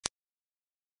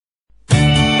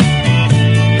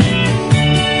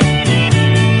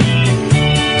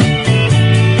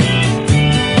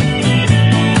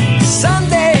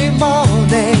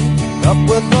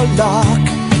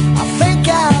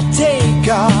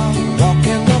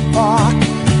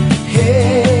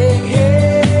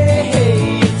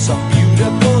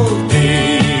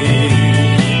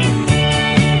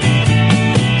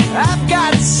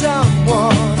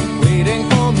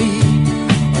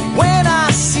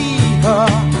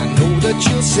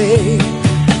say,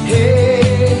 hey,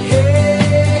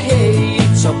 hey, hey,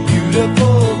 it's a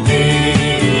beautiful day.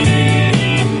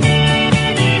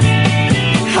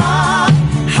 Hot,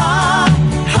 hot,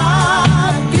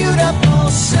 hot, beautiful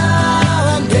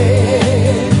Sunday.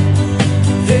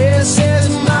 This is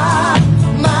my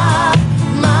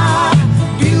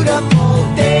beautiful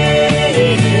day.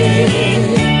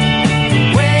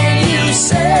 When you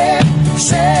say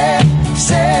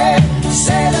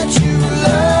that you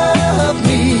love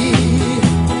me.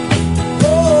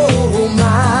 Oh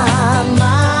my,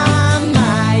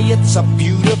 it's a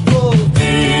beautiful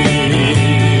day.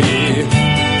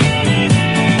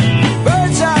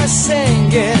 Birds are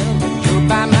singing, you're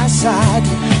by my side.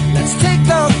 Let's take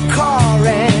the car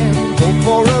and go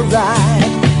for a